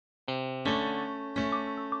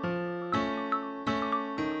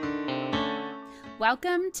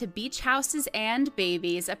Welcome to Beach Houses and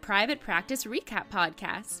Babies, a private practice recap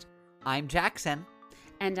podcast. I'm Jackson.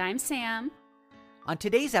 And I'm Sam. On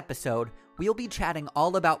today's episode, we'll be chatting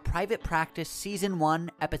all about Private Practice Season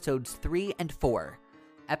 1, Episodes 3 and 4.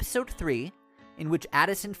 Episode 3, in which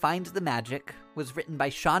Addison Finds the Magic, was written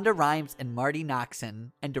by Shonda Rhimes and Marty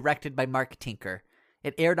Noxon and directed by Mark Tinker.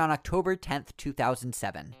 It aired on October 10th,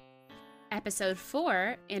 2007. Episode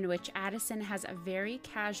 4, in which Addison has a very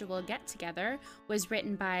casual get-together, was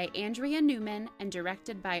written by Andrea Newman and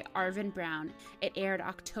directed by Arvin Brown. It aired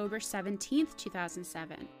October 17th,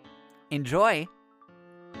 2007. Enjoy!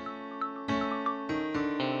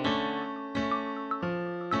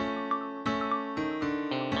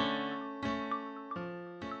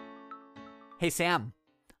 Hey Sam,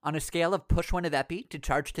 on a scale of push one of Epi to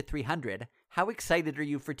charge to 300, how excited are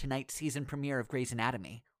you for tonight's season premiere of Grey's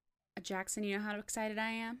Anatomy? Jackson, you know how excited I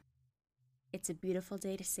am? It's a beautiful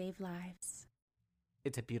day to save lives.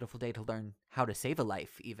 It's a beautiful day to learn how to save a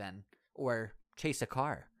life, even. Or chase a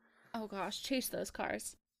car. Oh gosh, chase those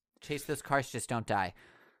cars. Chase those cars, just don't die.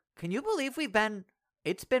 Can you believe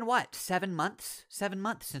it's been what, 7 months? 7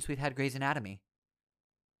 months since we've had Grey's Anatomy.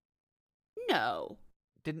 No.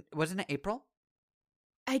 Wasn't it April?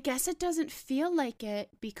 I guess it doesn't feel like it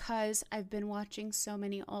because I've been watching so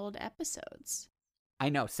many old episodes. I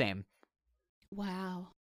know, same. Wow.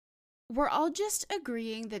 We're all just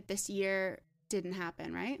agreeing that this year didn't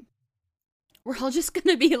happen, right? We're all just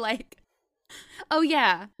gonna be like, oh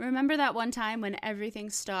yeah, remember that one time when everything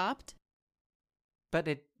stopped? But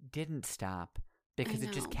it didn't stop because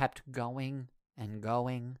it just kept going and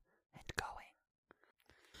going and going.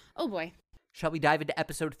 Oh boy. Shall we dive into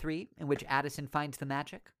episode 3, in which Addison finds the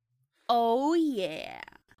magic? Oh yeah.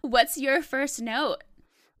 What's your first note?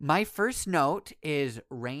 My first note is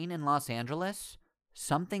rain in Los Angeles.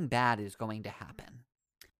 Something bad is going to happen.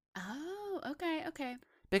 Oh, okay.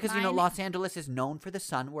 Because, Los Angeles is known for the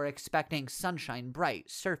sun. We're expecting sunshine, bright,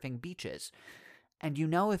 surfing beaches. And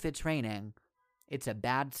if it's raining, it's a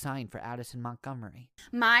bad sign for Addison Montgomery.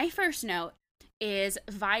 My first note is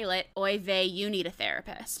Violet, oy vey, you need a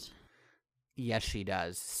therapist. Yes, she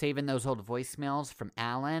does. Saving those old voicemails from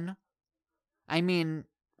Alan. I mean,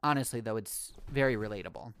 honestly, though, it's very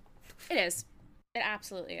relatable. It is. It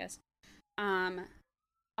absolutely is.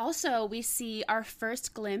 Also, we see our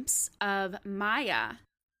first glimpse of Maya.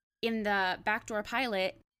 In the backdoor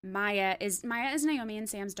pilot, Maya is Naomi and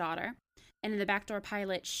Sam's daughter. And in the backdoor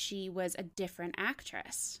pilot, she was a different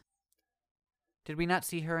actress. Did we not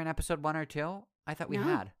see her in episode 1 or 2? I thought we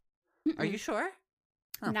had. Mm-mm. Are you sure?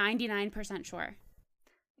 Huh. 99% sure.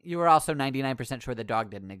 You were also 99% sure the dog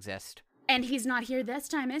didn't exist. And he's not here this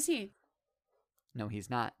time, is he? No, he's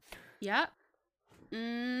not. Yep.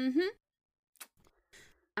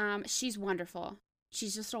 She's wonderful.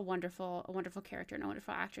 She's just a wonderful character and a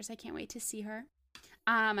wonderful actress. I can't wait to see her.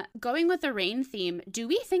 Going with the rain theme, do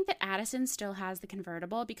we think that Addison still has the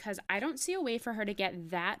convertible? Because I don't see a way for her to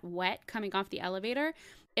get that wet coming off the elevator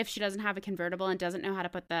if she doesn't have a convertible and doesn't know how to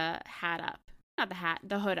put the hat up. Not the hat,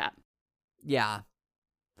 the hood up. Yeah.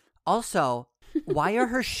 Also, why are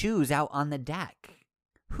her shoes out on the deck?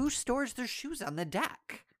 Who stores their shoes on the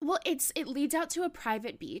deck? Well, it leads out to a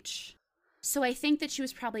private beach. So I think that she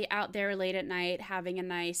was probably out there late at night having a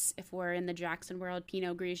nice, if we're in the Jackson world,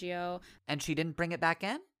 Pinot Grigio. And she didn't bring it back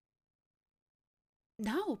in?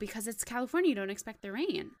 No, because it's California. You don't expect the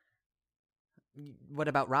rain. What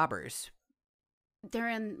about robbers? They're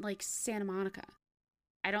in, Santa Monica.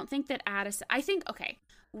 I don't think that Addison... I think, okay,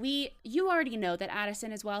 you already know that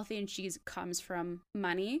Addison is wealthy and she comes from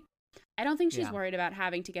money. I don't think she's worried about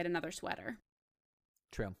having to get another sweater.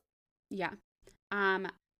 True. Yeah.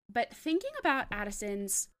 But thinking about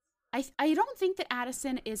Addison's... I don't think that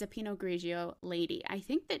Addison is a Pinot Grigio lady. I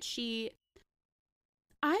think that she...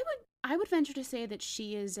 I would venture to say that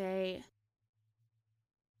she is a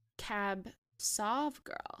Cab Sauv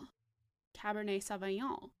girl. Cabernet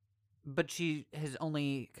Sauvignon. But she has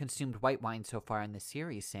only consumed white wine so far in the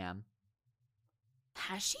series, Sam.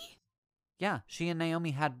 Has she? Yeah, she and Naomi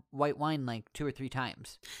had white wine 2 or 3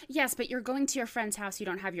 times. Yes, but you're going to your friend's house. You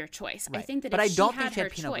don't have your choice. Right. I think that but if I she don't had think she her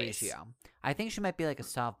had Pinot choice, Grigio. I think she might be like a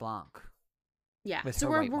Sauv Blanc. Yeah, with so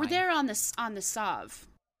her white we're wine. there on the Sauv.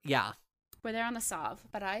 Yeah. We're there on the Sauv,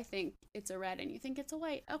 but I think it's a red and you think it's a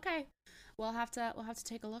white. Okay. We'll have to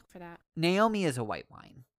take a look for that. Naomi is a white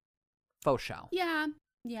wine. Faux show.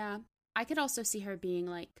 Yeah. I could also see her being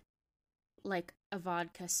like a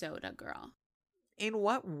vodka soda girl. In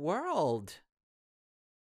what world?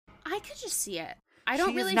 I could just see it. I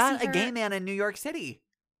don't really see her. She's not her... a gay man in New York City.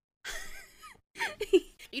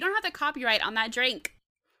 You don't have the copyright on that drink.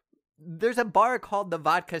 There's a bar called the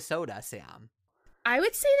Vodka Soda, Sam. I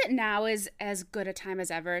would say that now is as good a time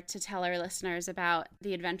as ever to tell our listeners about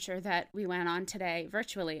the adventure that we went on today,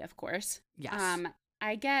 virtually, of course. Yes.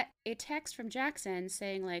 I get a text from Jackson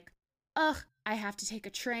saying like, ugh, I have to take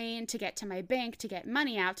a train to get to my bank to get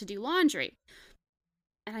money out to do laundry.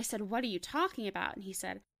 And I said, what are you talking about? And he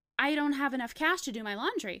said, I don't have enough cash to do my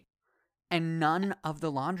laundry. And none of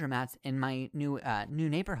the laundromats in my new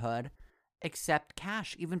neighborhood accept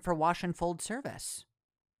cash, even for wash and fold service.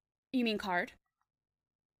 You mean card?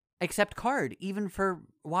 Accept card, even for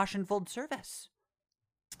wash and fold service.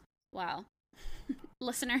 Well,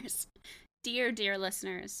 listeners, dear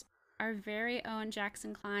listeners, our very own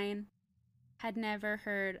Jackson Klein had never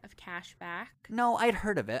heard of cash back. No, I'd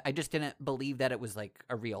heard of it. I just didn't believe that it was like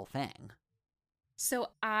a real thing. So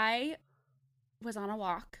I was on a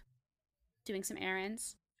walk doing some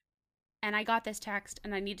errands, and I got this text,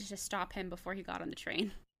 and I needed to stop him before he got on the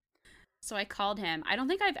train. So I called him. I don't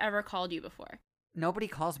think I've ever called you before. Nobody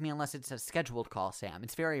calls me unless it's a scheduled call, Sam.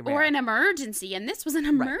 It's very rare. Or an emergency, and this was an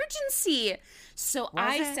emergency. Right. So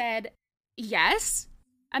I said, yes.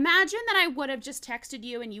 Imagine that I would have just texted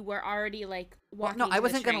you and you were already like walking. Well, no, I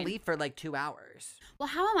wasn't going to leave for like 2 hours. Well,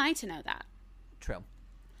 how am I to know that? True.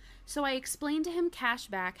 So I explained to him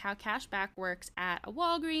cashback, how cashback works at a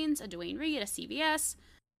Walgreens, a Duane Reade, a CVS,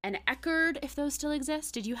 an Eckerd, if those still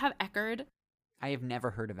exist. Did you have Eckerd? I have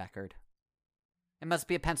never heard of Eckerd. It must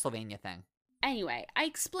be a Pennsylvania thing. Anyway, I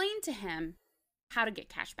explained to him how to get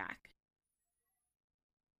cash back.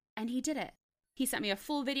 And he did it. He sent me a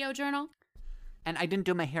full video journal. And I didn't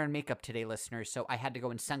do my hair and makeup today, listeners, so I had to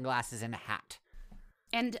go in sunglasses and a hat.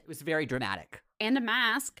 And it was very dramatic. And a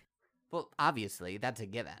mask. Well, obviously, that's a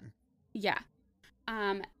given. Yeah.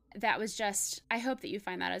 That was just, I hope that you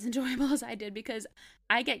find that as enjoyable as I did, because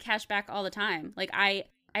I get cash back all the time. Like, I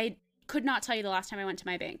could not tell you the last time I went to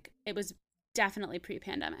my bank. It was definitely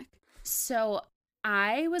pre-pandemic. So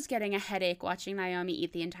I was getting a headache watching Naomi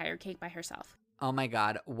eat the entire cake by herself. Oh my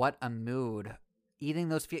God, what a mood. Eating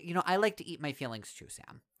those, I like to eat my feelings too,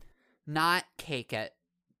 Sam. Not cake at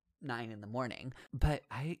 9 in the morning, but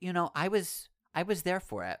I was there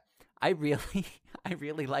for it. I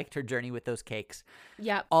really liked her journey with those cakes.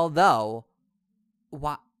 Yep. Although,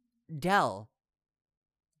 Del,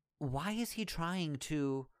 why is he trying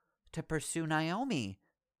to pursue Naomi?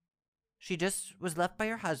 She just was left by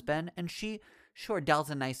her husband, and sure,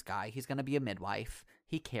 Del's a nice guy. He's going to be a midwife.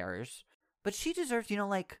 He cares. But she deserves,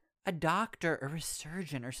 like a doctor or a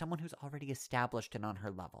surgeon or someone who's already established and on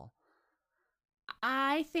her level.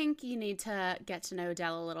 I think you need to get to know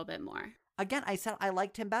Del a little bit more. Again, I said I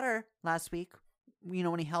liked him better last week,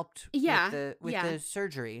 when he helped with the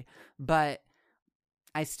surgery. But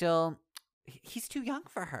he's too young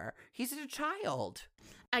for her. He's a child.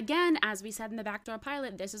 Again, as we said in the backdoor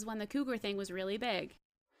pilot, this is when the cougar thing was really big.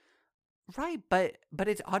 Right, but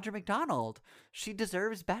it's Audra McDonald. She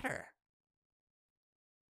deserves better.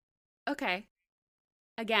 Okay.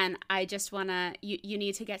 Again, I just want to, you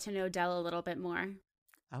need to get to know Del a little bit more.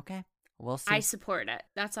 Okay, we'll see. I support it.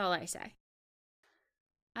 That's all I say.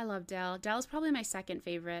 I love Del. Del's probably my second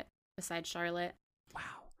favorite besides Charlotte.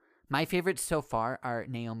 Wow. My favorites so far are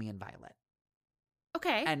Naomi and Violet.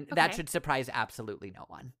 Okay. And that should surprise absolutely no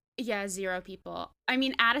one. Yeah, 0 people. I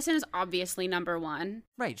mean, Addison is obviously number 1.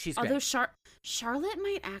 Right, she's Although great. Charlotte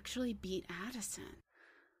might actually beat Addison.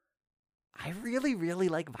 I really, really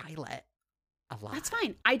like Violet a lot. That's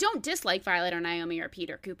fine. I don't dislike Violet or Naomi or Pete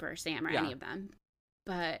or Cooper or Sam or any of them.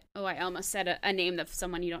 But, I almost said a name of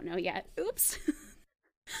someone you don't know yet. Oops.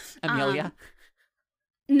 Amelia?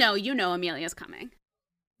 No, Amelia's coming.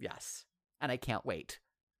 Yes. And I can't wait.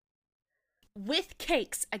 With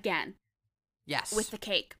cakes again. Yes. With the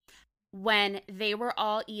cake. When they were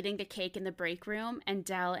all eating the cake in the break room and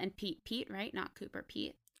Del and Pete, right? Not Cooper,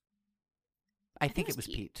 Pete. I think it was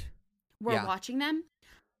Pete. We're watching them.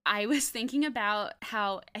 I was thinking about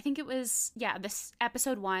how, I think it was, this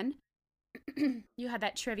episode 1. You had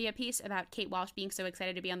that trivia piece about Kate Walsh being so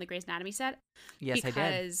excited to be on the Grey's Anatomy set. Yes, I did.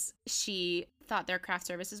 Because she thought their craft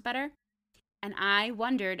service was better. And I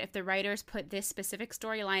wondered if the writers put this specific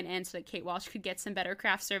storyline in so that Kate Walsh could get some better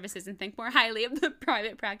craft services and think more highly of the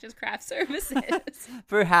private practice craft services.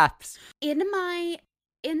 Perhaps. In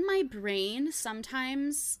my brain,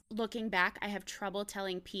 sometimes looking back, I have trouble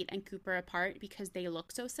telling Pete and Cooper apart because they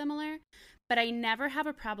look so similar. But I never have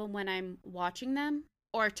a problem when I'm watching them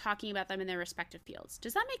or talking about them in their respective fields.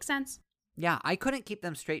 Does that make sense? Yeah, I couldn't keep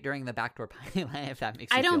them straight during the backdoor pilot, if that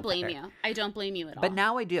makes sense. I don't blame you. I don't blame you at all. But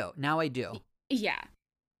now I do. Yeah.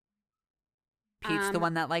 Pete's the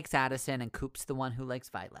one that likes Addison, and Coop's the one who likes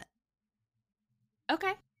Violet.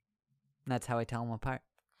 Okay. That's how I tell them apart.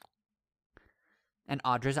 And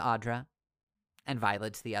Audra's Audra. And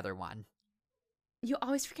Violet's the other one. You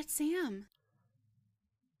always forget Sam.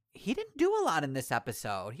 He didn't do a lot in this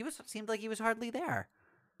episode. Seemed like he was hardly there.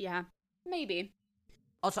 Yeah, maybe.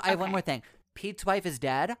 Also, I have one more thing. Pete's wife is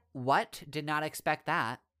dead. What? Did not expect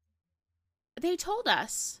that. They told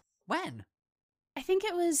us. When? I think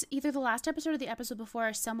it was either the last episode or the episode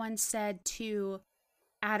before. Someone said to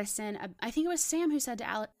Addison, I think it was Sam who said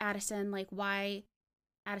to Addison, like, why?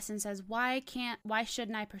 Addison says, why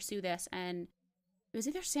shouldn't I pursue this? And it was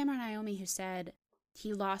either Sam or Naomi who said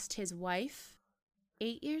he lost his wife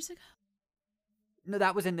 8 years ago. No,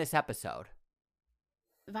 that was in this episode.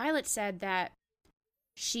 Violet said that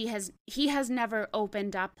he has never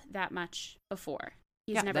opened up that much before.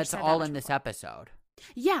 That's all in this episode.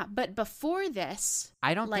 Yeah, but before this,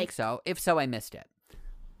 I don't think so. If so, I missed it.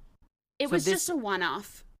 It was just a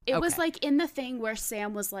one-off. It was like in the thing where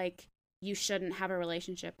Sam was like, you shouldn't have a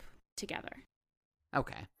relationship together.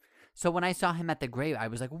 Okay. So when I saw him at the grave, I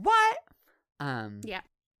was like, what? Yeah.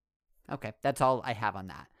 Okay, that's all I have on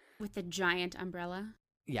that. With the giant umbrella?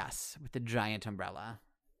 Yes, with the giant umbrella.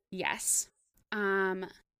 Yes. Doug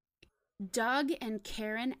and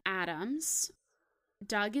Karen Adams.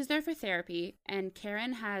 Doug is there for therapy, and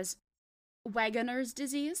Karen has Wegener's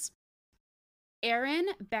disease. Aaron,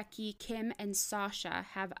 Becky, Kim, and Sasha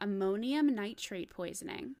have ammonium nitrate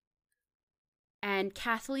poisoning. And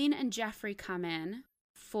Kathleen and Jeffrey come in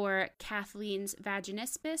for Kathleen's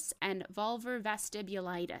vaginismus and vulvar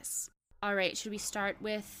vestibulitis. All right, should we start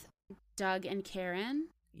with Doug and Karen?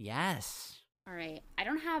 Yes. All right. I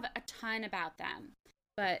don't have a ton about them,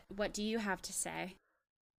 but what do you have to say?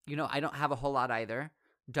 I don't have a whole lot either.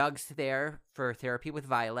 Doug's there for therapy with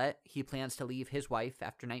Violet. He plans to leave his wife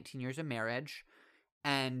after 19 years of marriage,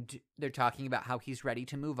 and they're talking about how he's ready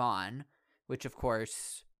to move on, which, of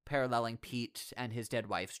course, paralleling Pete and his dead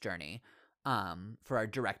wife's journey for our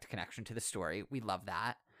direct connection to the story. We love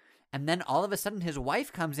that. And then all of a sudden his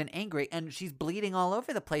wife comes in angry and she's bleeding all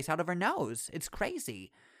over the place out of her nose. It's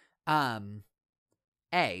crazy.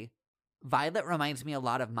 Violet reminds me a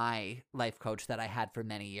lot of my life coach that I had for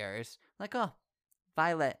many years. Like, oh,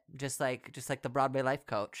 Violet, just like the Broadway life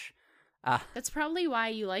coach. That's probably why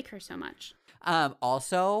you like her so much.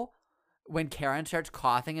 Also, when Karen starts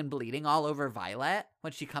coughing and bleeding all over Violet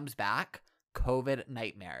when she comes back, COVID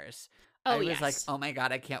nightmares. Oh, I was yes. like, oh my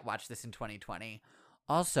God, I can't watch this in 2020.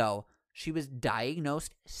 Also, she was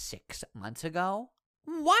diagnosed 6 months ago.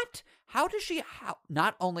 What? How does she,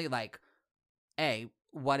 not only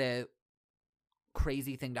what a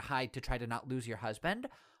crazy thing to hide to try to not lose your husband,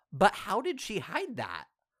 but how did she hide that?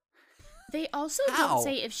 They also don't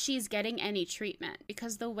say if she's getting any treatment,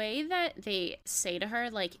 because the way that they say to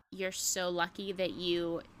her, like, you're so lucky that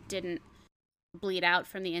you didn't bleed out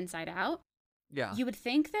from the inside out. Yeah. You would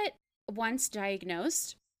think that once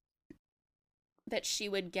diagnosed, that she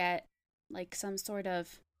would get, like, some sort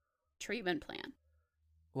of treatment plan.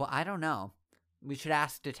 Well, I don't know. We should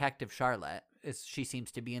ask Detective Charlotte. She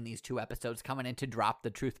seems to be in these 2 episodes coming in to drop the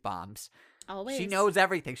truth bombs. Always. She knows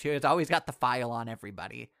everything. She has always got the file on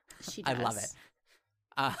everybody. She does. I love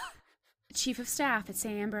it. Chief of Staff at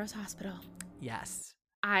St. Ambrose Hospital. Yes.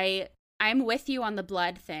 I'm with you on the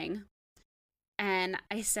blood thing. And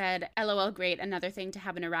I said, LOL, great, another thing to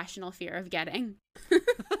have an irrational fear of getting.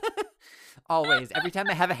 Always. Every time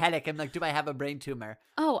I have a headache, I'm like, do I have a brain tumor?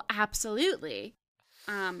 Oh, absolutely.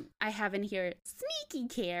 I have in here, sneaky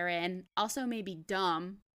Karen, also maybe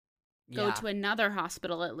dumb. Go to another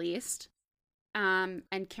hospital at least. And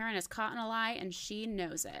Karen is caught in a lie, and she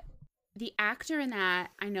knows it. The actor in that,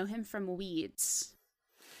 I know him from Weeds,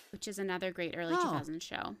 which is another great early 2000s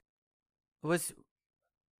show. Was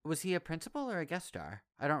he a principal or a guest star?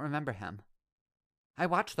 I don't remember him. I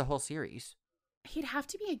watched the whole series. He'd have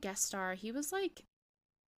to be a guest star. He was like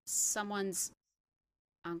someone's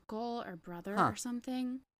uncle or brother or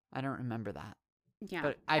something. I don't remember that. Yeah.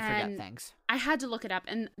 But I forget things. I had to look it up.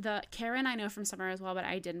 And the Karen I know from Summer as well, but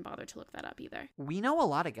I didn't bother to look that up either. We know a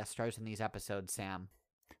lot of guest stars in these episodes, Sam.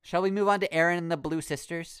 Shall we move on to Erin and the Blue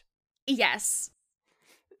Sisters? Yes.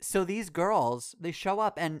 So these girls, they show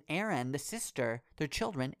up and Erin, the sister, their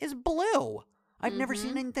children, is blue. I've never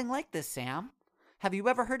seen anything like this, Sam. Have you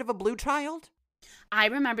ever heard of a blue child? I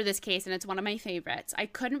remember this case, and it's one of my favorites. I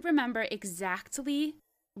couldn't remember exactly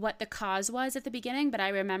what the cause was at the beginning, but I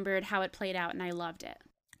remembered how it played out, and I loved it.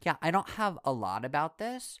 Yeah, I don't have a lot about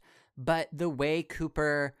this, but the way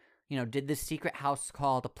Cooper, did this secret house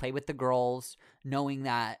call to play with the girls, knowing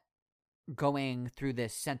that going through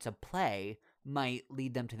this sense of play might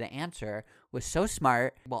lead them to the answer, was so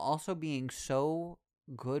smart, while also being so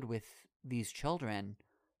good with these children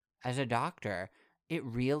as a doctor. It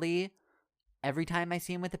really, every time I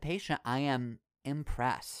see him with a patient, I am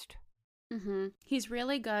impressed. He's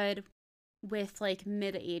really good with like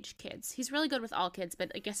mid-age kids. He's really good with all kids,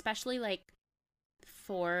 but like especially like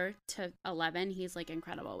 4 to 11, he's like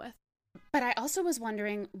incredible with. But I also was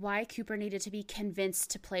wondering why Cooper needed to be convinced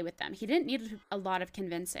to play with them. He didn't need a lot of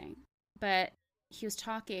convincing, but he was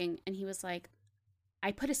talking and he was like,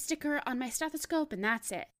 I put a sticker on my stethoscope and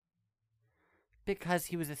that's it. Because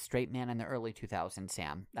he was a straight man in the early 2000s,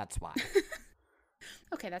 Sam. That's why.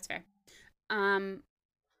 Okay, that's fair.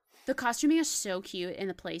 The costuming is so cute in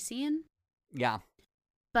the play scene. Yeah.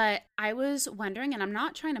 But I was wondering, and I'm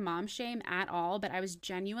not trying to mom shame at all, but I was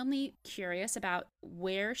genuinely curious about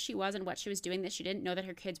where she was and what she was doing that she didn't know that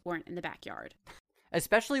her kids weren't in the backyard.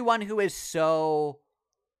 Especially one who is so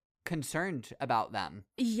concerned about them.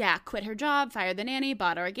 Yeah, quit her job, fired the nanny,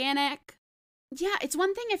 bought organic. Yeah, it's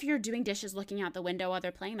one thing if you're doing dishes looking out the window while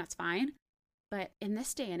they're playing, that's fine. But in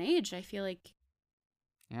this day and age, I feel like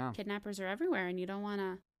kidnappers are everywhere and you don't want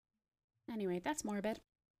to... Anyway, that's morbid.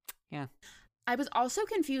 Yeah. I was also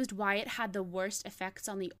confused why it had the worst effects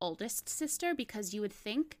on the oldest sister, because you would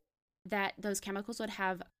think that those chemicals would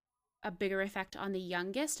have a bigger effect on the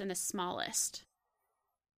youngest and the smallest.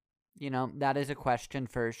 You know, that is a question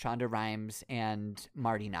for Shonda Rhimes and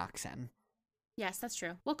Marty Noxon. Yes, that's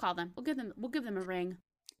true. We'll call them. We'll give them a ring.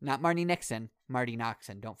 Not Marty Nixon, Marty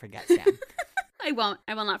Noxon. Don't forget, Sam. I won't.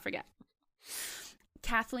 I will not forget.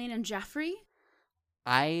 Kathleen and Jeffrey.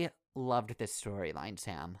 I loved this storyline,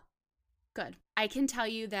 Sam. Good. I can tell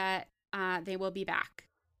you that they will be back.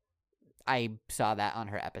 I saw that on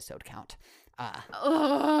her episode count.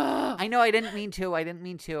 I know. I didn't mean to.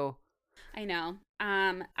 I know.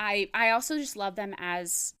 I also just love them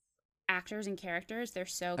as actors and characters. They're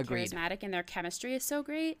so charismatic and their chemistry is so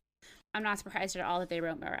great. I'm not surprised at all that they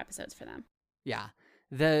wrote more episodes for them. Yeah.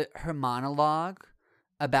 Her monologue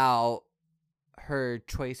about her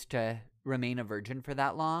choice to remain a virgin for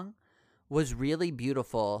that long was really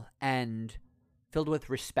beautiful and filled with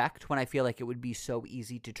respect when I feel like it would be so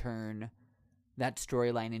easy to turn that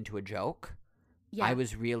storyline into a joke. Yeah. I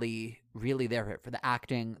was really, really there for the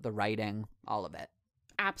acting, the writing, all of it.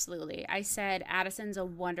 Absolutely. I said Addison's a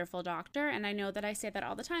wonderful doctor, and I know that I say that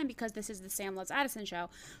all the time because this is the Sam Loves Addison show,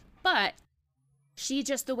 but she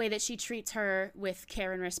just, the way that she treats her with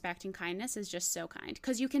care and respect and kindness is just so kind,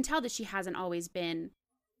 because you can tell that she hasn't always been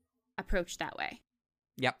approached that way.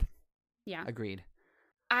 Yep. Yeah. Agreed.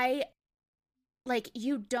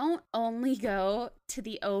 You don't only go to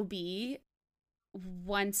the OB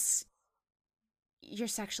once you're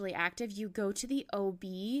sexually active, you go to the OB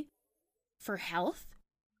for health.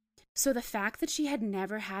 So the fact that she had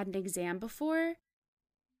never had an exam before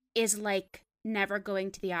is like never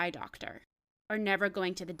going to the eye doctor or never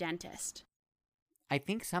going to the dentist. I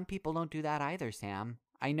think some people don't do that either, Sam.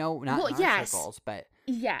 I know not in our circles, but...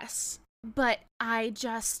 Yes. But they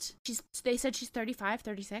said she's 35,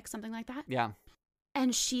 36, something like that. Yeah.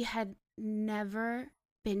 And she had never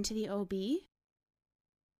been to the OB.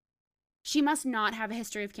 She must not have a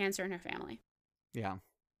history of cancer in her family. Yeah.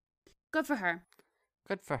 Good for her.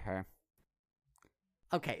 Good for her.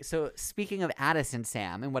 Okay, so speaking of Addison,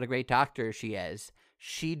 Sam, and what a great doctor she is,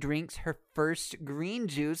 she drinks her first green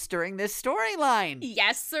juice during this storyline.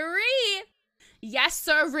 Yes, sirree. Yes,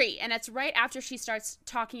 sirree. And it's right after she starts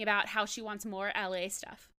talking about how she wants more LA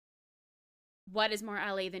stuff. What is more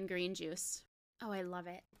LA than green juice? Oh, I love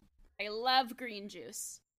it. I love green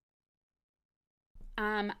juice.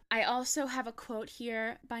 I also have a quote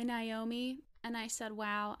here by Naomi, and I said,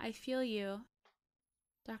 wow, I feel you,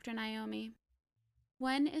 Dr. Naomi.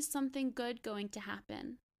 When is something good going to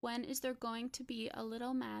happen? When is there going to be a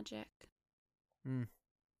little magic?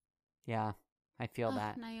 Yeah, I feel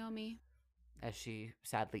that. Naomi. As she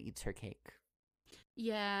sadly eats her cake.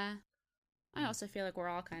 Yeah. I also feel like we're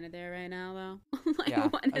all kind of there right now, though.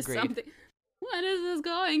 When is this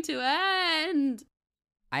going to end?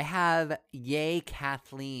 I have yay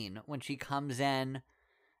Kathleen when she comes in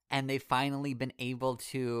and they've finally been able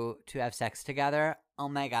to have sex together. Oh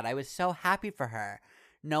my God, I was so happy for her,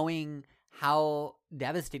 knowing how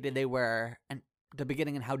devastated they were and the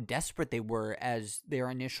beginning and how desperate they were as their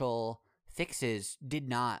initial fixes did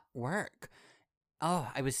not work. Oh,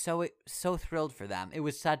 I was so thrilled for them. It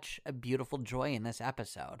was such a beautiful joy in this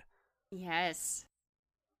episode. Yes.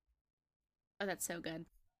 Oh, that's so good.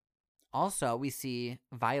 Also, we see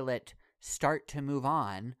Violet start to move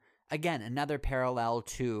on. Again, another parallel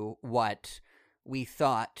to what we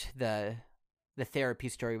thought the therapy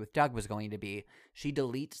story with Doug was going to be. She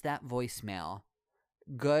deletes that voicemail.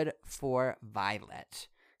 Good for Violet.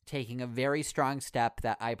 Taking a very strong step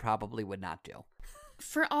that I probably would not do.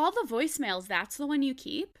 For all the voicemails, that's the one you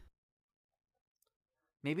keep?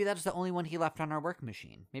 Maybe that's the only one he left on our work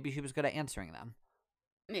machine. Maybe she was good at answering them.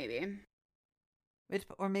 Maybe.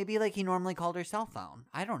 Or maybe like he normally called her cell phone.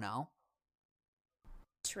 I don't know.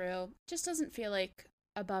 True. Just doesn't feel like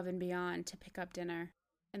above and beyond to pick up dinner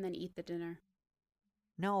and then eat the dinner.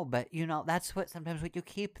 No, but that's sometimes what you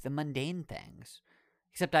keep, the mundane things.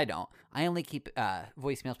 Except I don't. I only keep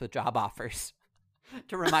voicemails with job offers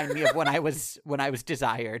to remind me of when I was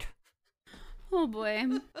desired. Oh boy.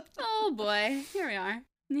 Oh boy. Here we are.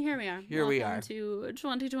 Here we are. Welcome to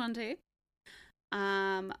 2020.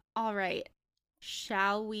 All right.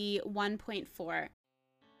 Shall we 1.4?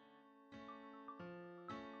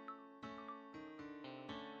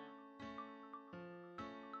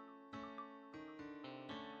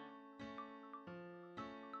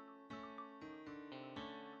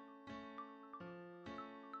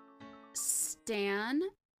 Stan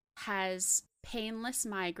has painless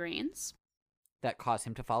migraines. That cause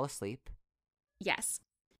him to fall asleep. Yes.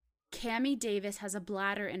 Cammie Davis has a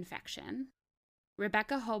bladder infection.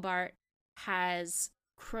 Rebecca Hobart has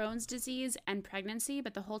Crohn's disease and pregnancy,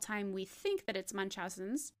 but the whole time we think that it's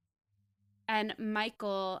Munchausen's. And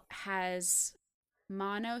Michael has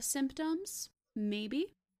mono symptoms,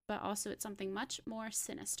 maybe, but also it's something much more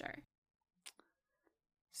sinister.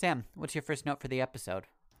 Sam, what's your first note for the episode?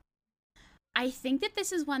 I think that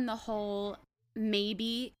this is when the whole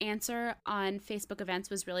maybe answer on Facebook events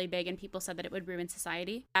was really big and people said that it would ruin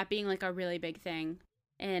society. That being like a really big thing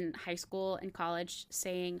in high school and college,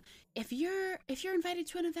 saying if you're invited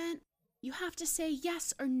to an event, you have to say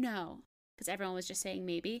yes or no, because everyone was just saying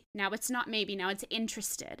maybe. Now it's not maybe, now it's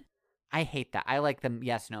interested. I hate that. I like them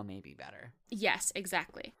yes, no, maybe better. Yes,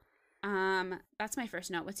 exactly. That's my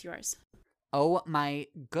first note. What's yours? Oh my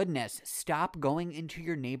goodness, stop going into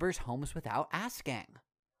your neighbors' homes without asking.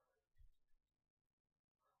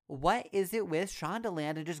 What is it with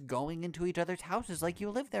Shondaland and just going into each other's houses like you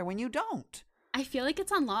live there when you don't? I feel like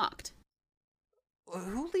it's unlocked.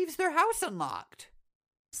 Who leaves their house unlocked?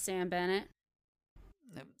 Sam Bennett.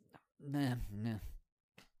 Nah.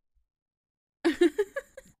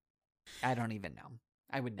 I don't even know.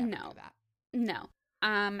 I would never do that. No.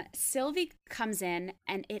 Sylvie comes in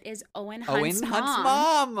and it is Owen Hunt's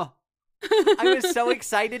mom. I was so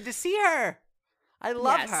excited to see her. I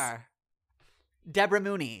love her. Deborah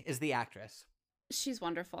Mooney is the actress. She's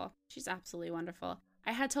wonderful. She's absolutely wonderful.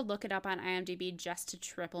 I had to look it up on IMDb just to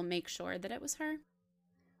triple make sure that it was her.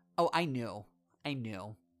 Oh, I knew.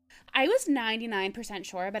 I was 99%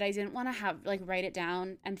 sure, but I didn't want to write it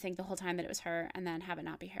down and think the whole time that it was her and then have it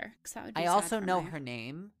not be her. Because that would be I sad also for know my... her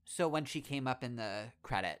name, so when she came up in the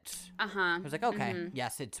credits, I was like, okay,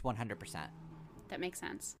 yes, it's 100%. That makes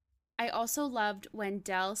sense. I also loved when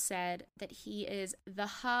Del said that he is the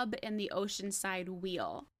hub in the Oceanside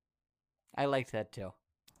wheel. I liked that too.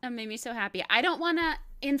 That made me so happy. I don't want to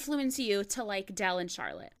influence you to like Del and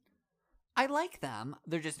Charlotte. I like them.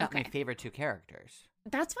 They're just not my favorite two characters.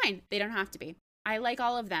 That's fine. They don't have to be. I like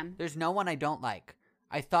all of them. There's no one I don't like.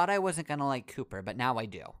 I thought I wasn't going to like Cooper, but now I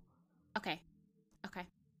do. Okay.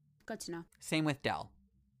 Good to know. Same with Del.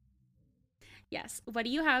 Yes. What do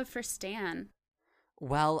you have for Stan?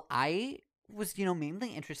 Well, I was,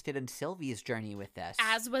 mainly interested in Sylvie's journey with this.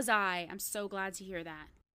 As was I. I'm so glad to hear that.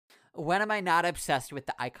 When am I not obsessed with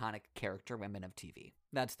the iconic character women of TV?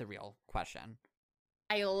 That's the real question.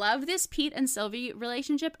 I love this Pete and Sylvie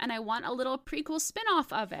relationship, and I want a little prequel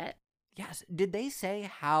spinoff of it. Yes. Did they say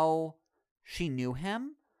how she knew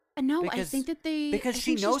him? No, I think that because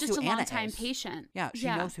she knows she's just who a Anna long-time is. patient. Yeah, she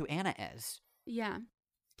knows who Anna is. Yeah.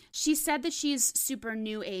 She said that she's super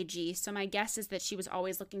new agey, so my guess is that she was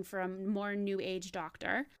always looking for a more new age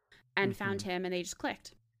doctor and found him, and they just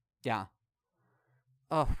clicked. Yeah.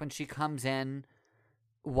 Oh, when she comes in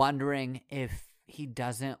wondering if he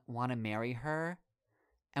doesn't want to marry her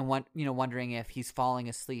and wondering if he's falling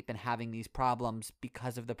asleep and having these problems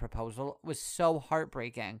because of the proposal was so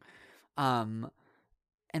heartbreaking.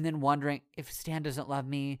 And then wondering if Stan doesn't love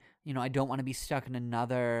me, I don't want to be stuck in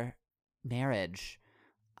another marriage.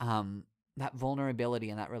 That vulnerability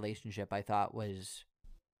in that relationship I thought was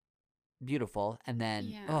beautiful. And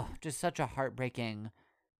then, just such a heartbreaking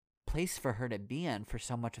place for her to be in for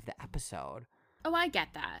so much of the episode. Oh, I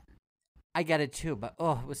get that. I get it too, but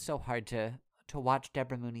it was so hard to watch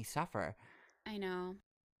Deborah Mooney suffer. I know.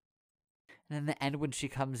 And in the end, when she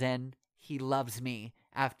comes in, he loves me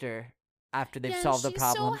after they've solved the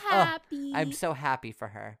problem. So happy. I'm so happy for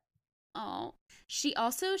her. Oh, she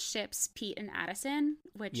also ships Pete and Addison,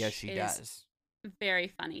 which is very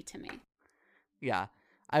funny to me. Yeah,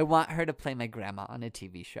 I want her to play my grandma on a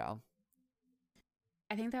TV show.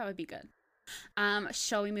 I think that would be good.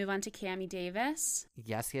 Shall we move on to Cammie Davis?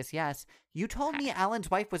 Yes, yes, yes. You told Okay. me Alan's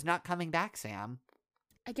wife was not coming back, Sam.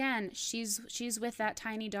 Again, she's with that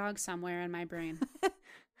tiny dog somewhere in my brain.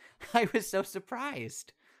 I was so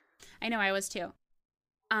surprised. I know, I was too.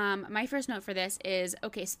 My first note for this is,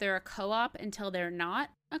 okay, so they're a co-op until they're not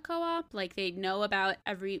a co-op. Like, they know about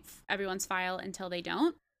everyone's file until they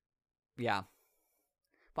don't. Yeah.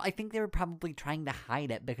 Well, I think they were probably trying to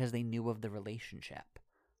hide it because they knew of the relationship.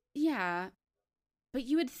 Yeah. But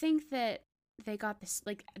you would think that they got this,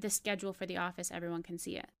 like, the schedule for the office, everyone can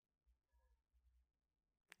see it.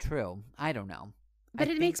 True. I don't know. But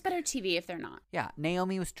I it think- makes better TV if they're not. Yeah,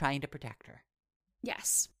 Naomi was trying to protect her.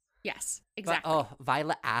 Yes. Yes, exactly. But,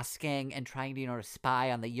 Violet asking and trying to, to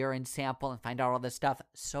spy on the urine sample and find out all this stuff.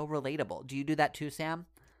 So relatable. Do you do that too, Sam?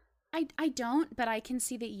 I don't, but I can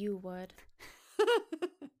see that you would.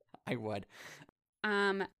 I would.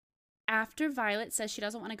 After Violet says she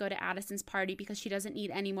doesn't want to go to Addison's party because she doesn't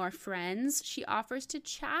need any more friends, she offers to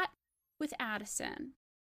chat with Addison.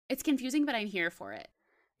 It's confusing, but I'm here for it.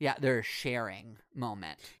 Yeah, their sharing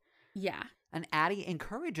moment. Yeah. And Addie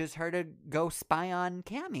encourages her to go spy on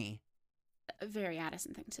Cammie. A very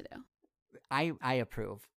Addison thing to do. I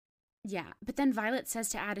approve. Yeah. But then Violet says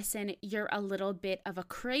to Addison, "You're a little bit of a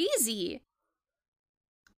crazy."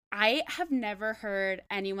 I have never heard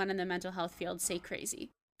anyone in the mental health field say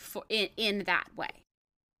crazy in that way.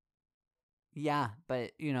 Yeah,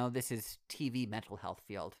 but, this is TV mental health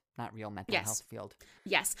field, not real mental Yes. health field.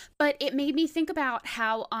 Yes, but it made me think about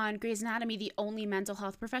how on Grey's Anatomy, the only mental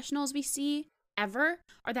health professionals we see ever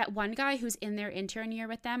are that one guy who's in their intern year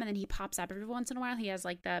with them, and then he pops up every once in a while. He has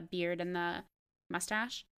like the beard and the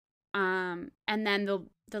mustache. And then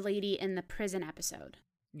the lady in the prison episode.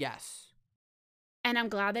 Yes. And I'm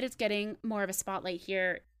glad that it's getting more of a spotlight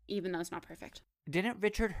here, even though it's not perfect. Didn't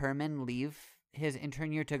Richard Herman leave his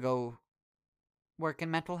intern year to go work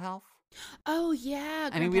in mental health? Oh yeah,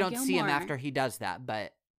 I mean, we Grandpa don't see him Gilmore. after he does that,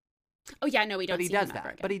 but Oh yeah, no, we don't. he see does him that. ever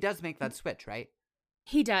again. But he does make that switch, right?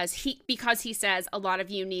 He does. Because he says a lot of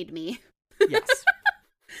you need me. Yes.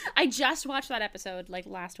 I just watched that episode like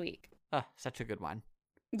last week. Oh, such a good one.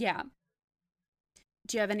 Yeah.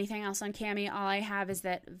 Do you have anything else on Cammie? All I have is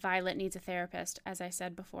that Violet needs a therapist, as I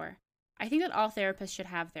said before. I think that all therapists should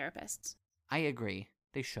have therapists. I agree.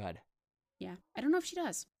 They should. Yeah. I don't know if she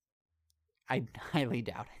does. I highly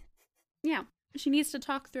doubt it. Yeah. She needs to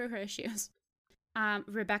talk through her issues.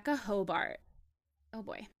 Rebecca Hobart. Oh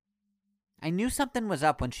boy. I knew something was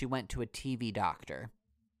up when she went to a TV doctor.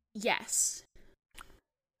 Yes.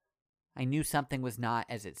 I knew something was not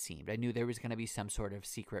as it seemed. I knew there was going to be some sort of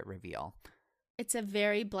secret reveal. It's a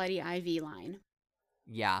very bloody IV line.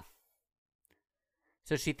 Yeah.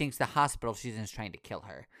 So she thinks the hospital she's in is trying to kill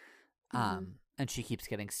her. And she keeps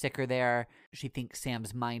getting sicker there. She thinks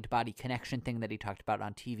Sam's mind-body connection thing that he talked about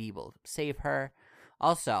on TV will save her.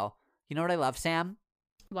 Also, you know what I love, Sam?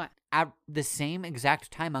 What? At the same exact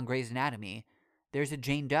time on Grey's Anatomy, there's a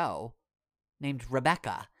Jane Doe named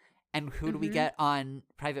Rebecca. And who do we get on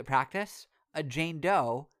Private Practice? A Jane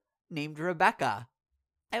Doe named Rebecca.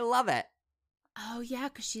 I love it. Oh, yeah,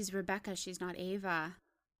 because she's Rebecca. She's not Ava.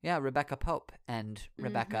 Yeah, Rebecca Pope and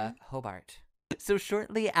Rebecca Hobart. So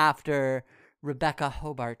shortly after Rebecca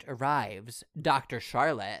Hobart arrives, Dr.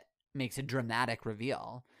 Charlotte makes a dramatic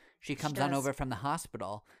reveal. She comes on does. over from the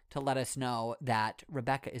hospital to let us know that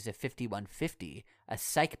Rebecca is a 5150, a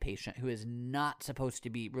psych patient who is not supposed to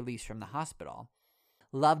be released from the hospital.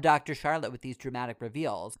 Love Dr. Charlotte with these dramatic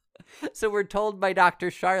reveals. So we're told by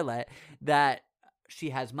Dr. Charlotte that she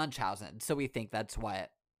has Munchausen, so we think that's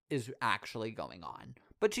what is actually going on.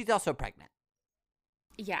 But she's also pregnant.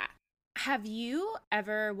 Yeah. Have you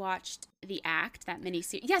ever watched The Act, that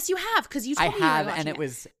miniseries? Yes, you have, because you I told me you were have, watching and it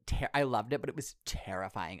was I loved it, but it was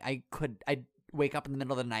terrifying. I'd wake up in the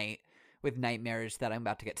middle of the night with nightmares that I'm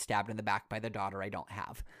about to get stabbed in the back by the daughter I don't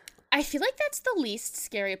have. I feel like that's the least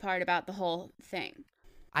scary part about the whole thing.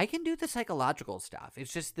 I can do the psychological stuff.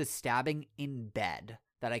 It's just the stabbing in bed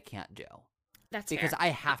that I can't do. That's because fair. I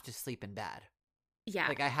have to sleep in bed. Yeah.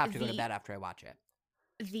 Like I have to go to bed after I watch it.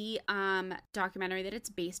 The documentary that it's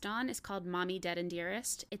based on is called Mommy, Dead and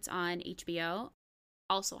Dearest. It's on HBO.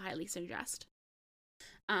 Also highly suggest.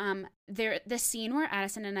 The scene where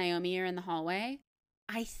Addison and Naomi are in the hallway,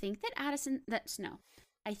 I think that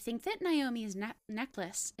Naomi's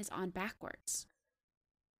necklace is on backwards.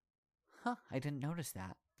 Huh, I didn't notice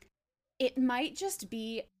that. It might just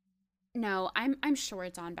be I'm sure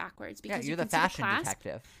it's on backwards because you're you the can see fashion clasp.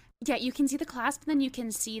 detective. Yeah, you can see the clasp, and then you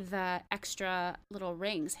can see the extra little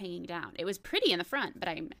rings hanging down. It was pretty in the front, but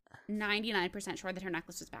I'm 99% sure that her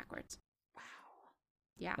necklace was backwards. Wow.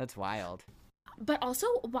 Yeah. That's wild. But also,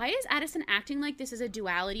 why is Addison acting like this is a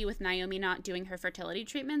duality with Naomi not doing her fertility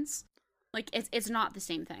treatments? Like, it's not the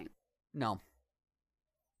same thing. No.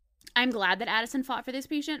 I'm glad that Addison fought for this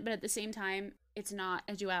patient, but at the same time, it's not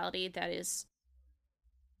a duality that is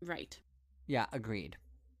right. Yeah, agreed.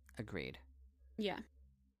 Yeah.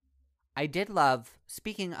 I did love,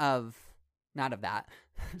 speaking of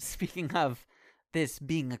this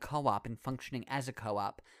being a co-op and functioning as a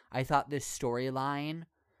co-op, I thought this storyline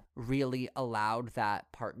really allowed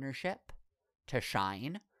that partnership to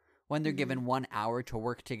shine when they're given 1 hour to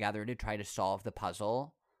work together to try to solve the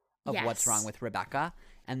puzzle of what's wrong with Rebecca.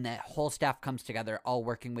 And the whole staff comes together, all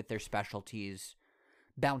working with their specialties,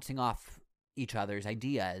 bouncing off each other's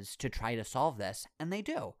ideas to try to solve this. And they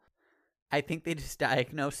do. I think they just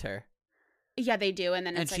diagnose her. Yeah, they do. And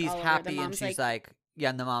then it's she's all over. happy, The mom's and she's like, yeah,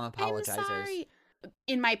 and the mom apologizes. I'm sorry.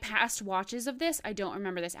 In my past watches of this, I don't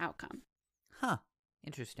remember this outcome. Huh.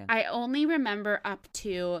 Interesting. I only remember up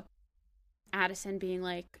to Addison being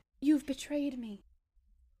like, "You've betrayed me."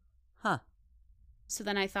 Huh. So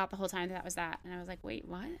then I thought the whole time that was that. And I was like, wait,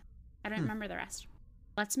 what? I don't remember the rest.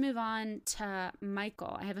 Let's move on to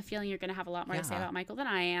Michael. I have a feeling you're going to have a lot more to say about Michael than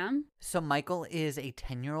I am. So Michael is a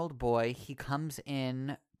 10-year-old boy. He comes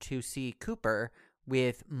in to see Cooper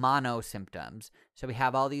with mono symptoms. So we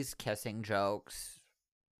have all these kissing jokes,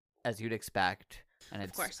 as you'd expect, and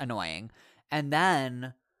it's annoying. And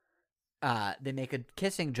then they make a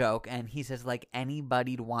kissing joke, and he says, like,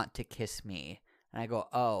 anybody'd want to kiss me. And I go,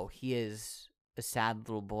 oh, he is a sad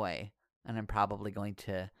little boy, and I'm probably going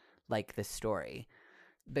to like this story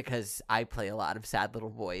because I play a lot of sad little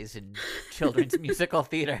boys in children's musical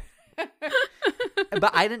theater.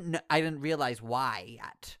 But I didn't realize why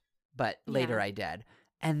yet, but later I did.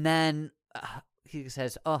 And then he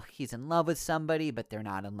says, oh, he's in love with somebody, but they're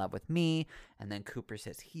not in love with me. And then Cooper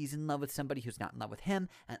says he's in love with somebody who's not in love with him.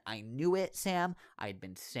 And I knew it, Sam. I'd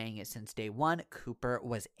been saying it since day one. Cooper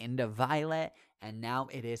was into Violet, and now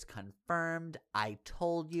it is confirmed. I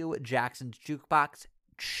told you, Jackson's Jukebox,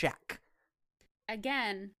 check.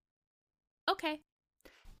 Again, okay.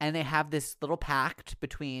 And they have this little pact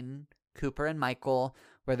between Cooper and Michael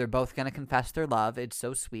where they're both going to confess their love. It's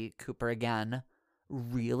so sweet. Cooper, again,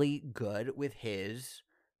 really good with his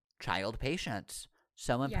child patients.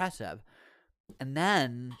 So impressive. Yeah. And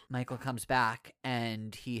then Michael comes back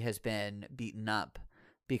and he has been beaten up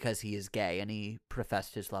because he is gay and he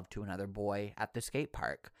professed his love to another boy at the skate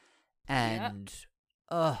park. And,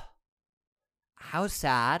 how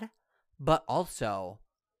sad, but also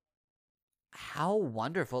how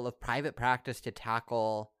wonderful of Private Practice to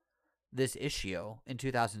tackle this issue in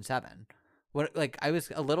 2007. I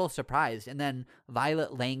was a little surprised. And then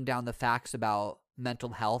Violet laying down the facts about mental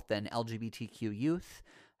health and LGBTQ youth,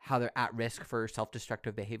 how they're at risk for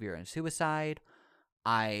self-destructive behavior and suicide.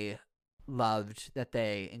 I loved that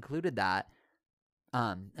they included that.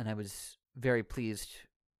 And I was very pleased.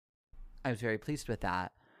 With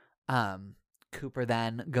that. Cooper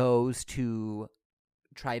then goes to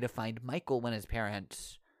try to find Michael when his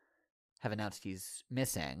parents have announced he's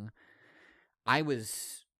missing. I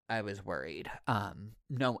was worried.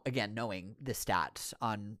 Knowing the stats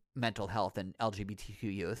on mental health and LGBTQ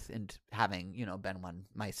youth and having, been one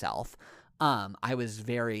myself, I was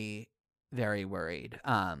very, very worried.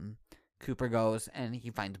 Cooper goes and he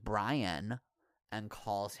finds Brian and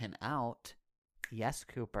calls him out. Yes,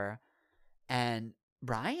 Cooper. And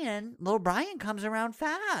little Brian comes around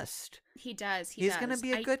fast. He does. He's going to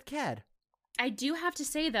be a good kid. I do have to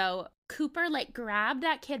say, though, Cooper, grabbed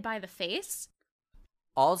that kid by the face.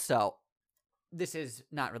 Also, this is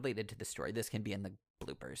not related to the story. This can be in the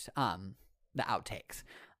bloopers, the outtakes.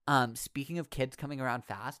 Speaking of kids coming around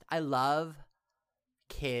fast, I love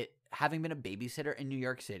having been a babysitter in New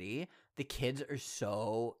York City. The kids are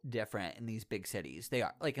so different in these big cities. They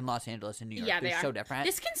are, like in Los Angeles and New York. Yeah, they're so different.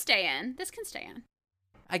 This can stay in.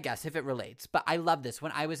 I guess, if it relates. But I love this.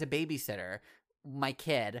 When I was a babysitter, my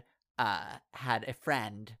kid had a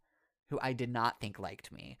friend who I did not think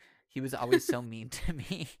liked me. He was always so mean to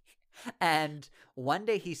me. And one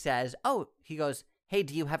day he goes, hey,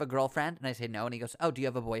 do you have a girlfriend? And I say, no. And he goes, oh, do you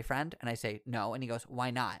have a boyfriend? And I say, no. And he goes,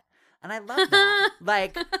 why not? And I love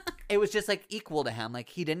that. It was just equal to him.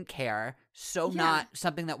 He didn't care. Not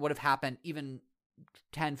something that would have happened even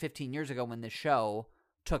 10, 15 years ago when this show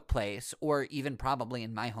took place, or even probably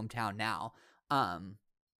in my hometown now. And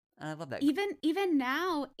I love that. Even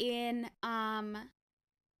now in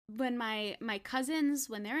when my cousins,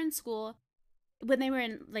 when they're in school, when they were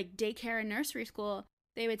in daycare and nursery school,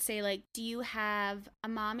 they would say do you have a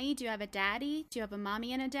mommy? Do you have a daddy? Do you have a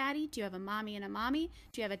mommy and a daddy? Do you have a mommy and a mommy?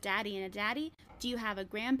 Do you have a daddy and a daddy? Do you have a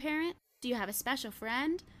grandparent? Do you have a special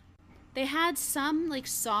friend? They had some like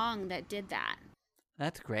song that did that,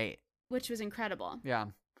 That's great. which was incredible. Yeah.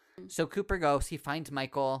 So Cooper goes, he finds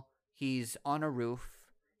Michael. He's on a roof.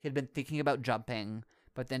 He'd been thinking about jumping,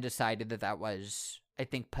 but then decided that was, I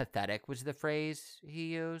think, pathetic was the phrase he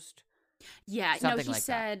used. Yeah, Something he like that.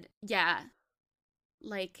 said, yeah,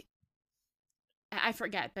 like, I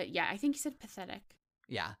forget, but yeah, I think he said pathetic.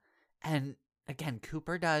 Yeah. And again,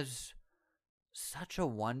 Cooper does such a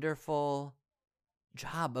wonderful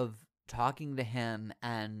job of talking to him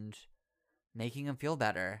and making him feel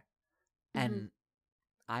better. And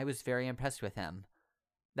I was very impressed with him.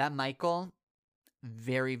 That Michael,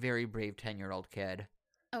 very, very brave 10-year-old kid.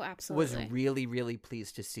 Oh, absolutely. Was really, really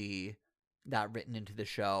pleased to see that written into the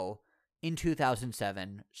show in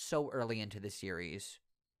 2007, so early into the series.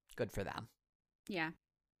 Good for them. Yeah,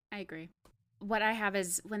 I agree. What I have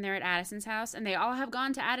is when they're at Addison's house, and they all have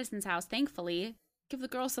gone to Addison's house, thankfully, give the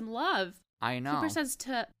girl some love. I know.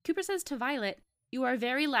 Cooper says to Violet, "You are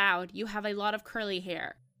very loud. You have a lot of curly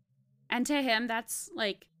hair." And to him, that's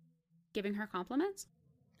like giving her compliments.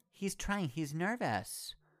 He's trying. He's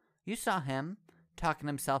nervous. You saw him talking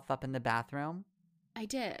himself up in the bathroom. I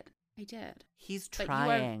did. He's But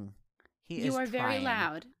trying. You are very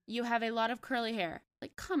loud. You have a lot of curly hair.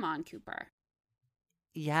 Like, come on, Cooper.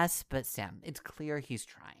 Yes, but Sam, it's clear he's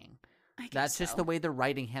trying. I guess That's just so. the way they're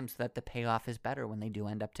writing him so that the payoff is better when they do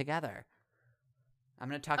end up together. I'm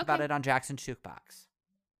going to talk about Okay. it on Jackson's Jukebox.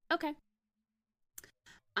 Okay.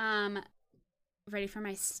 Ready for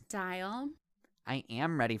my style? I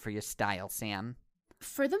am ready for your style, Sam.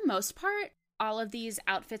 For the most part, all of these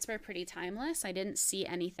outfits were pretty timeless. I didn't see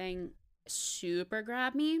anything super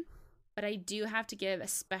grab me, but I do have to give a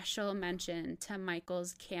special mention to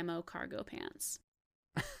Michael's camo cargo pants.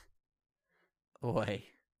 Oi.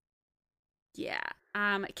 Yeah.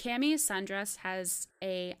 Cammy's sundress has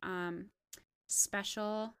a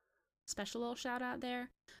special little shout out there,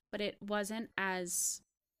 but it wasn't as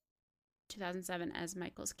 2007 as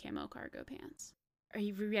Michael's camo cargo pants. Are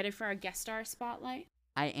you ready for our guest star spotlight?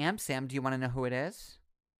 I am, Sam. Do you want to know who it is?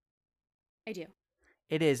 I do.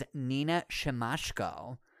 It is Nina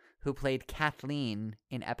Shimashko, who played Kathleen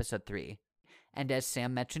in episode 3. And as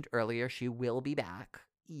Sam mentioned earlier, she will be back.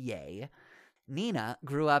 Yay. Nina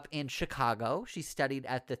grew up in Chicago. She studied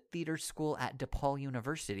at the theater school at DePaul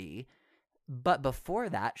University. But before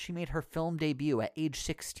that, she made her film debut at age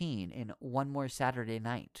 16 in One More Saturday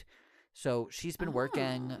Night. So she's been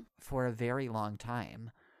working for a very long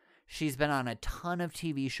time. She's been on a ton of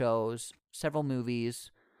TV shows, several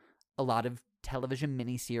movies, a lot of television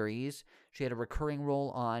miniseries. She had a recurring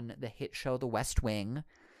role on the hit show The West Wing.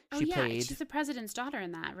 She's the president's daughter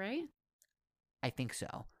in that, right? I think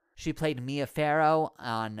so. She played Mia Farrow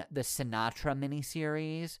on the Sinatra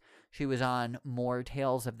miniseries. She was on More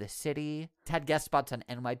Tales of the City. Had guest spots on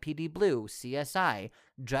NYPD Blue, CSI,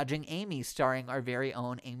 Judging Amy, starring our very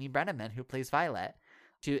own Amy Brenneman, who plays Violet.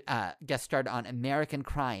 She guest starred on American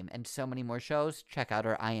Crime and so many more shows. Check out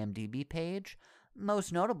her IMDb page.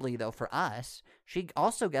 Most notably, though, for us, she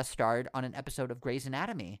also guest starred on an episode of Grey's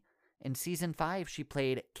Anatomy. In season 5, she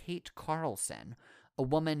played Kate Carlson, a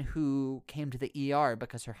woman who came to the ER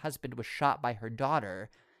because her husband was shot by her daughter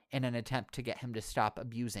in an attempt to get him to stop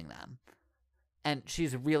abusing them. And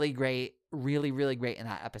she's really great, really, really great in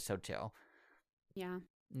that episode, too. Yeah.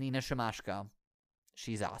 Nina Shimashko.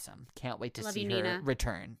 She's awesome. Can't wait to Love see you, her Nina.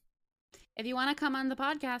 return. If you want to come on the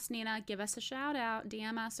podcast, Nina, give us a shout out,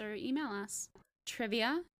 DM us or email us.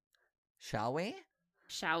 Trivia, Shall we?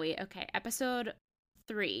 shall we? Okay, episode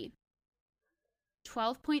 3.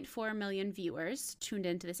 12.4 million viewers tuned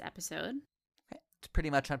into this episode. It's pretty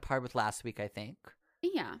much on par with last week, I think.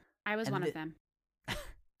 Yeah, I was And one of them.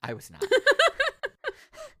 I was not.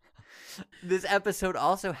 This episode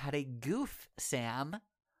also had a goof, Sam.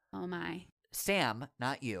 Oh my. Sam,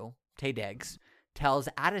 not you, Tay Diggs, tells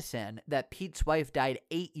Addison that Pete's wife died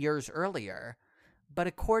 8 years earlier, but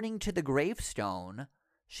according to the gravestone,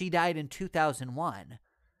 she died in 2001.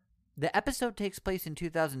 The episode takes place in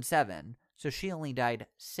 2007, so she only died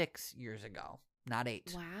 6 years ago, not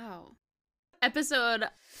 8. Wow. Episode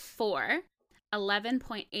 4.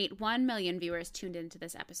 11.81 million viewers tuned into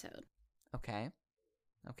this episode. Okay,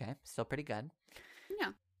 still pretty good.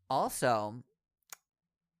 Yeah. Also,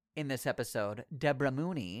 in this episode, Deborah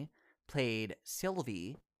Mooney played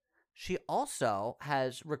Sylvie. She also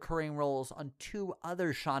has recurring roles on 2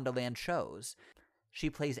 other Shondaland shows. She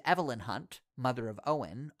plays Evelyn Hunt, mother of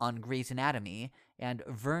Owen, on Grey's Anatomy, and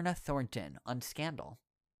Verna Thornton on Scandal.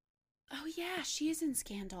 Oh yeah, she is in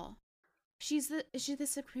Scandal. Is she the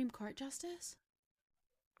Supreme Court justice?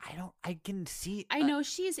 I can see. I know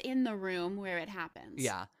she's in the room where it happens.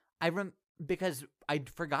 Yeah. Because I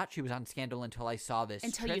forgot she was on Scandal until I saw this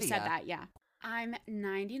Until trivia. you said that, yeah. I'm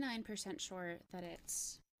 99% sure that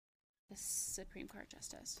it's the Supreme Court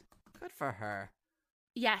Justice. Good for her.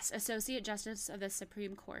 Yes, Associate Justice of the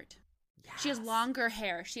Supreme Court. Yes. She has longer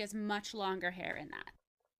hair. She has much longer hair in that.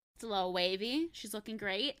 It's a little wavy. She's looking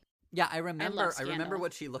great. Yeah, I remember. love I remember Scandal.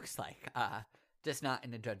 what she looks like. Just not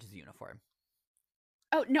in a judge's uniform.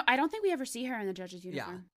 Oh, no, I don't think we ever see her in the judge's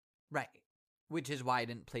uniform. Right. Which is why I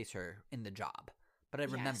didn't place her in the job. But I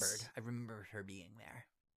remembered. Yes. I remembered her being there.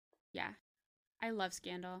 Yeah. I love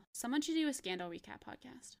Scandal. Someone should do a Scandal recap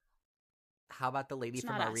podcast. How about the lady It's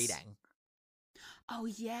from not our us. reading? Oh,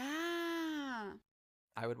 yeah.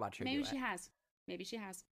 I would watch her Maybe do she has. Maybe she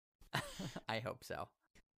has. it. I hope so.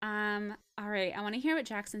 All right. I want to hear what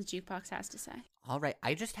Jackson's Jukebox has to say. All right.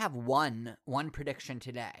 I just have one prediction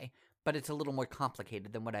today, but it's a little more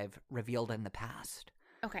complicated than what I've revealed in the past.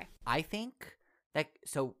 Okay. I think that,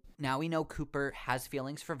 so now we know Cooper has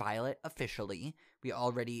feelings for Violet officially. We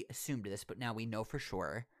already assumed this, but now we know for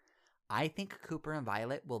sure. I think Cooper and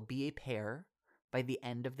Violet will be a pair by the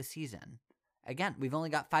end of the season. Again, we've only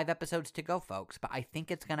got 5 episodes to go, folks, but I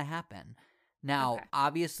think it's going to happen. Now, Okay.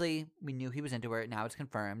 obviously, we knew he was into her. Now it's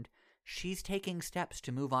confirmed. She's taking steps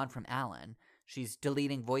to move on from Alan. She's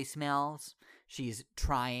deleting voicemails. She's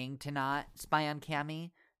trying to not spy on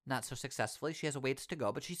Cammy. Not so successfully. She has a ways to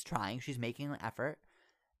go, but she's trying. She's making an effort.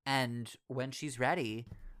 And when she's ready,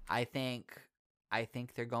 I think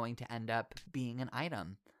they're going to end up being an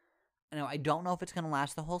item. Now, I don't know if it's going to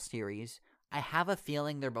last the whole series. I have a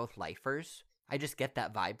feeling they're both lifers. I just get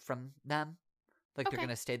that vibe from them. Like they're Okay.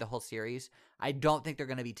 going to stay the whole series. I don't think they're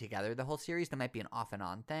going to be together the whole series. There might be an off and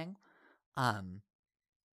on thing.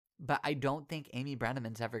 But I don't think Amy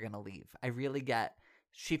Brenneman's ever going to leave. I really get,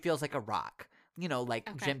 she feels like a rock. You know, like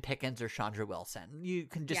Okay. Jim Pickens or Chandra Wilson. You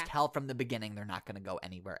can just Yeah. tell from the beginning they're not going to go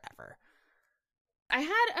anywhere ever. I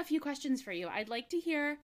had a few questions for you. I'd like to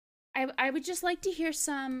hear, I would just like to hear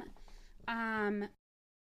some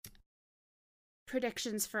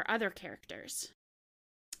predictions for other characters.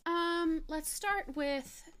 Let's start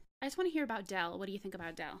with, I just want to hear about Dell. What do you think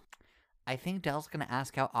about Dell? I think Dell's going to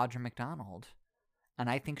ask out Audra McDonald. And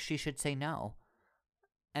I think she should say no.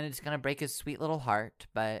 And it's going to break his sweet little heart,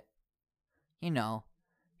 but, you know,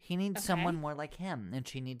 he needs Okay. someone more like him, and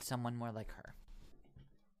she needs someone more like her.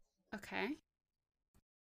 Okay.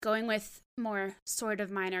 Going with more sort of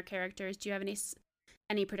minor characters, do you have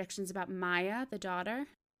any predictions about Maya, the daughter?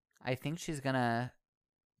 I think she's going to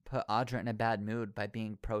put Audra in a bad mood by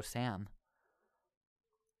being pro Sam.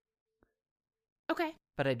 Okay.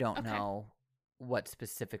 But I don't Okay. know what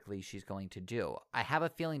specifically she's going to do. I have a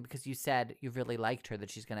feeling, because you said you really liked her, that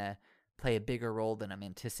she's going to play a bigger role than I'm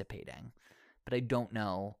anticipating. But I don't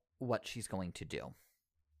know what she's going to do.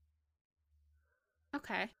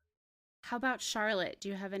 Okay. How about Charlotte? Do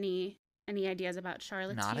you have any ideas about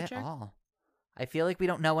Charlotte's Not future? at all. I feel like we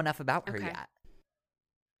don't know enough about her Okay. yet.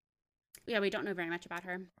 Yeah, we don't know very much about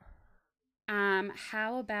her.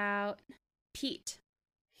 How about Pete?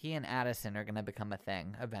 He and Addison are going to become a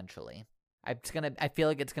thing eventually. I feel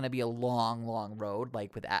like it's going to be a long, long road,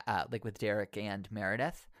 like with Derek and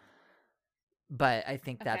Meredith. But I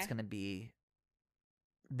think that's Okay. going to be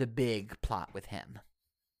the big plot with him.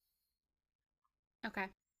 Okay.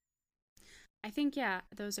 I think, yeah,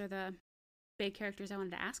 those are the big characters I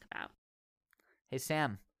wanted to ask about. Hey,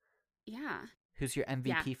 Sam, Yeah. who's your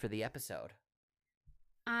MVP for the episode?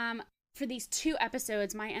 For these 2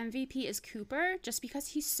 episodes, my MVP is Cooper, just because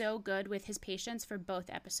he's so good with his patience for both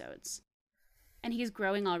episodes. And he's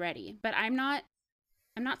growing already. But I'm not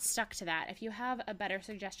stuck to that. If you have a better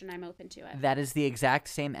suggestion, I'm open to it. That is the exact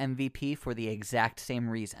same MVP for the exact same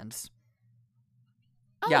reasons.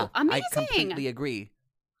 Oh, yeah, amazing. I completely agree.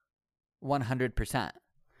 100%.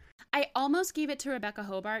 I almost gave it to Rebecca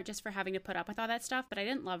Hobart just for having to put up with all that stuff, but I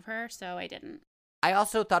didn't love her, so I didn't. I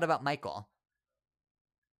also thought about Michael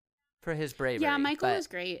for his bravery. Yeah, Michael but was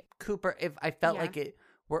great. Cooper, if I felt Yeah. like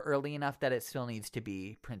we're early enough that it still needs to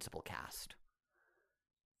be principal cast.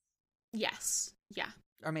 Yes. Yeah.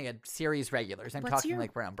 Or maybe series regulars. I'm What's talking your-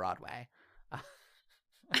 like we're on Broadway.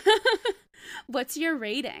 What's your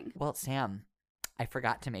rating? Well, Sam, I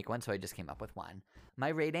forgot to make one, so I just came up with one. My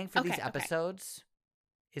rating for these Okay, okay. episodes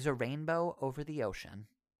is a rainbow over the ocean.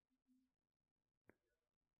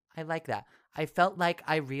 I like that. I felt like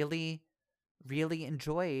I really, really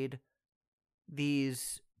enjoyed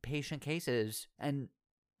these patient cases, and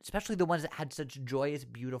especially the ones that had such joyous,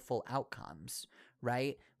 beautiful outcomes,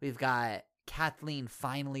 right? We've got Kathleen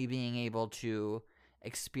finally being able to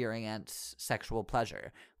experience sexual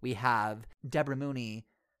pleasure. We have Deborah Mooney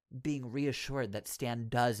being reassured that Stan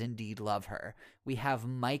does indeed love her. We have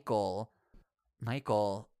Michael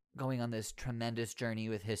Michael going on this tremendous journey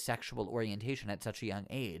with his sexual orientation at such a young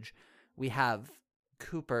age. We have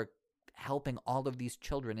Cooper helping all of these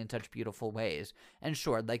children in such beautiful ways. And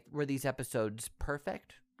sure, like, were these episodes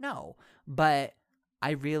perfect? No. But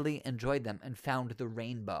I really enjoyed them and found the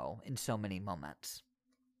rainbow in so many moments.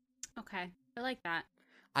 Okay. I like that.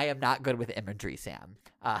 I am not good with imagery, Sam.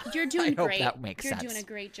 You're doing I great. hope that makes sense. You're doing a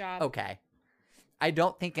great job. Okay. I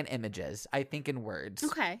don't think in images. I think in words.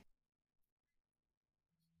 Okay.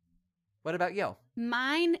 What about you?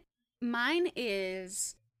 Mine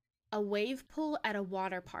is a wave pool at a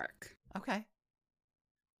water park. Okay.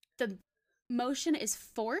 The motion is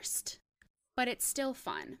forced, but it's still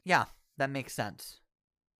fun. Yeah, that makes sense.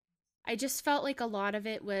 I just felt like a lot of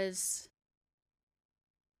it was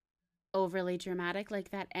overly dramatic,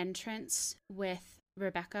 like that entrance with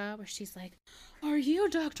Rebecca where she's like, "Are you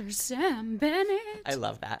Dr. Sam Bennett?" I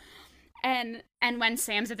love that. And when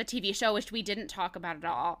Sam's at the TV show, which we didn't talk about at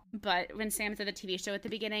all, but when Sam's at the TV show at the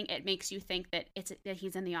beginning, it makes you think that that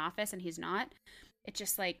he's in the office and he's not. It's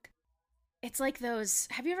just like, it's like those,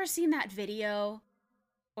 have you ever seen that video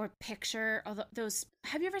or picture, or those,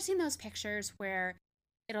 have you ever seen those pictures where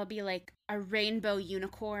it'll be like a rainbow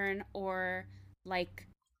unicorn or like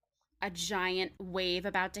a giant wave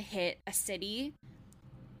about to hit a city,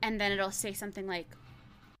 and then it'll say something like,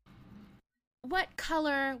 "What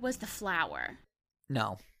color was the flower?"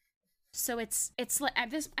 No. So it's like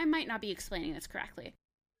this. I might not be explaining this correctly,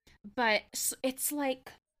 but it's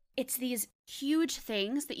like it's these huge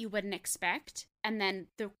things that you wouldn't expect, and then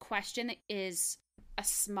the question is a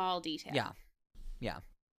small detail. Yeah. Yeah.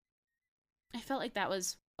 I felt like that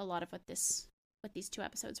was a lot of what these 2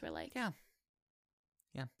 episodes were like. Yeah.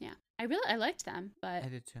 Yeah. Yeah. I liked them, but I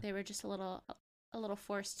did too. they were just a little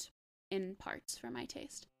forced in parts for my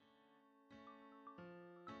taste.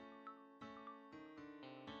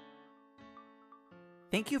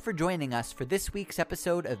 Thank you for joining us for this week's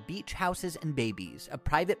episode of Beach Houses and Babies, a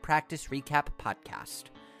private practice recap podcast.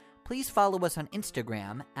 Please follow us on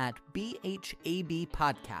Instagram at BHAB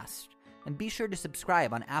Podcast, and be sure to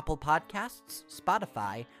subscribe on Apple Podcasts,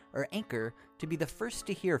 Spotify, or Anchor to be the first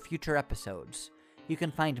to hear future episodes. You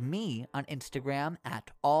can find me on Instagram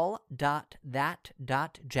at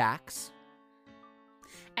all.that.jax.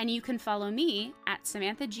 And you can follow me at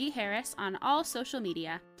Samantha G. Harris on all social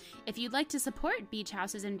media. If you'd like to support Beach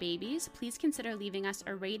Houses and Babies, please consider leaving us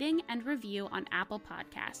a rating and review on Apple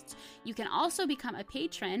Podcasts. You can also become a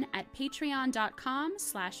patron at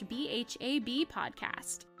patreon.com/BHAB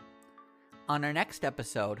podcast. On our next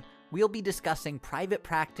episode, we'll be discussing Private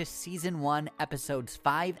Practice Season 1, Episodes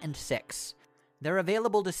 5 and 6. They're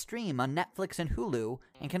available to stream on Netflix and Hulu,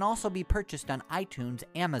 and can also be purchased on iTunes,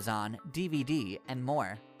 Amazon, DVD, and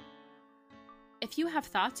more. If you have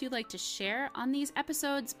thoughts you'd like to share on these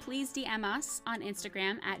episodes, please DM us on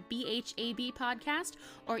Instagram at BHAB Podcast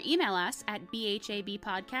or email us at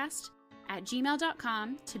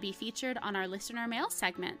bhabpodcast@gmail.com to be featured on our listener mail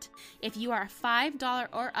segment. If you are a $5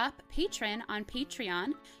 or up patron on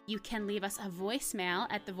Patreon, you can leave us a voicemail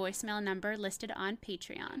at the voicemail number listed on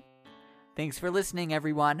Patreon. Thanks for listening,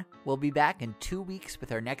 everyone. We'll be back in 2 weeks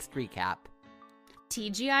with our next recap.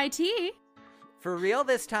 TGIT! For real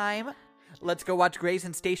this time. Let's go watch Grey's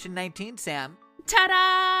and Station 19, Sam.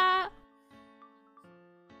 Ta-da!